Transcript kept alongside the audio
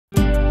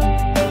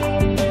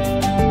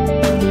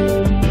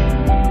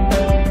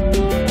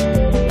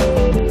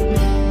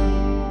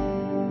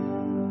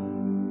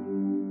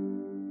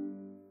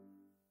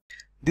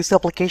This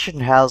application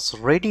has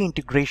ready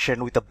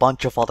integration with a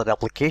bunch of other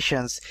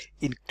applications,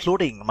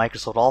 including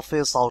Microsoft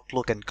Office,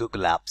 Outlook, and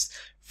Google Apps.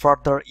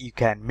 Further, you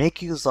can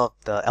make use of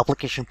the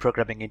application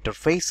programming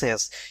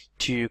interfaces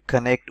to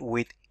connect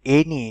with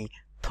any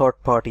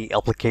third-party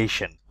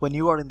application. When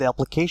you are in the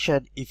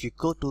application, if you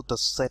go to the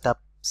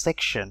setup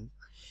section,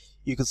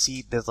 you can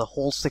see there's a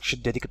whole section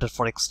dedicated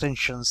for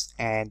extensions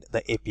and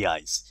the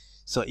APIs.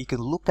 So you can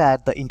look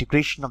at the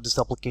integration of this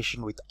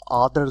application with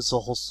other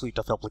Zoho suite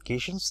of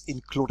applications,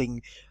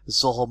 including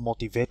Zoho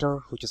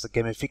Motivator, which is a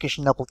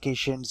gamification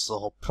application,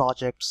 Zoho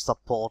Project,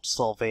 Support,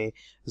 Survey,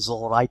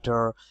 Zoho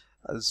Writer,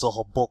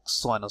 Zoho Books,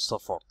 so on and so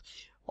forth.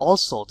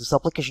 Also, this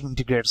application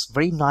integrates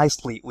very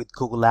nicely with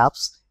Google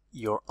Apps,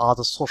 your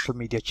other social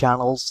media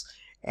channels,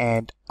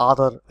 and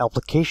other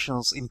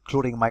applications,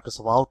 including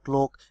Microsoft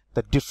Outlook,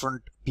 the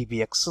different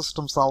PBX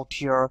systems out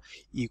here.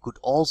 You could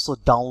also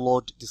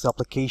download this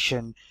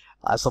application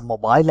as a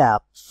mobile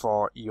app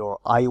for your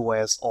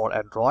iOS or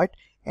Android,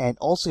 and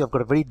also you've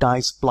got a very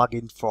nice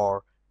plugin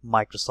for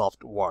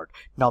Microsoft Word.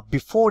 Now,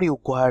 before you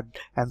go ahead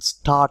and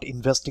start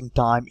investing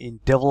time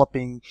in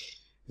developing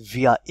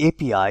via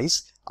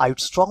APIs, I would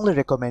strongly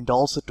recommend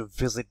also to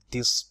visit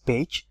this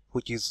page,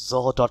 which is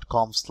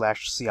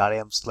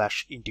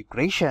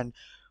zoho.com/crm/integration,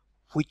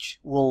 which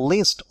will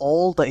list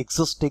all the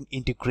existing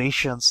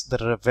integrations that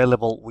are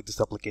available with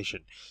this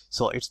application.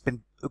 So it's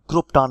been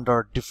grouped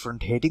under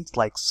different headings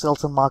like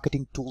sales and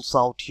marketing tools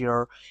out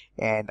here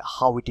and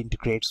how it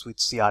integrates with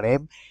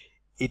CRM.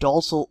 It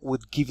also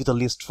would give you the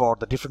list for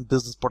the different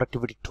business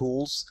productivity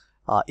tools,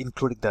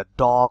 including the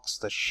docs,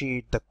 the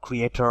sheet, the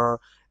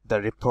creator,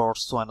 the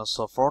reports, so on and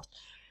so forth.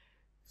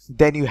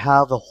 Then you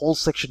have a whole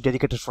section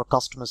dedicated for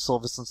customer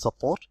service and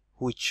support,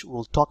 which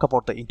will talk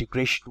about the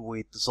integration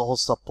with Zoho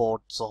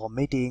Support, Zoho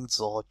Meetings,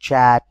 Zoho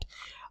Chat,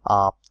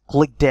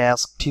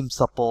 ClickDesk, Team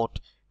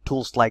Support,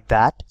 tools like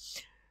that.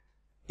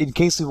 In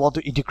case you want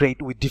to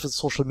integrate with different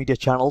social media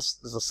channels,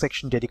 there's a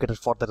section dedicated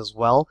for that as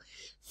well.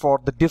 For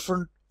the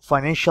different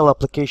financial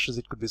applications,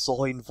 it could be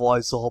Zoho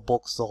Invoice, Zoho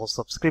Books, Zoho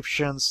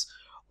Subscriptions,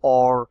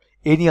 or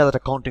any other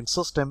accounting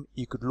system.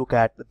 You could look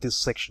at this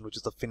section, which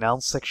is the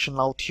finance section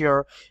out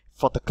here.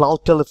 For the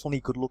cloud telephony,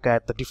 you could look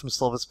at the different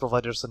service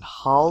providers and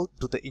how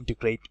do they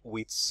integrate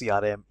with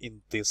CRM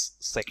in this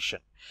section.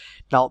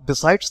 Now,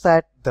 besides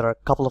that, there are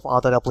a couple of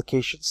other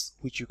applications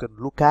which you can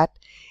look at,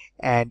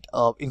 and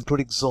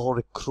including Zoho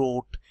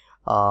Recruit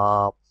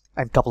and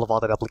a couple of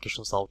other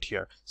applications out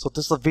here. So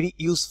this is a very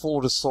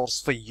useful resource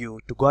for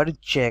you to go ahead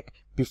and check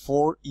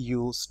before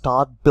you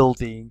start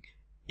building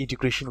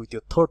integration with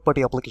your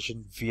third-party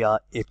application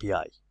via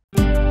API.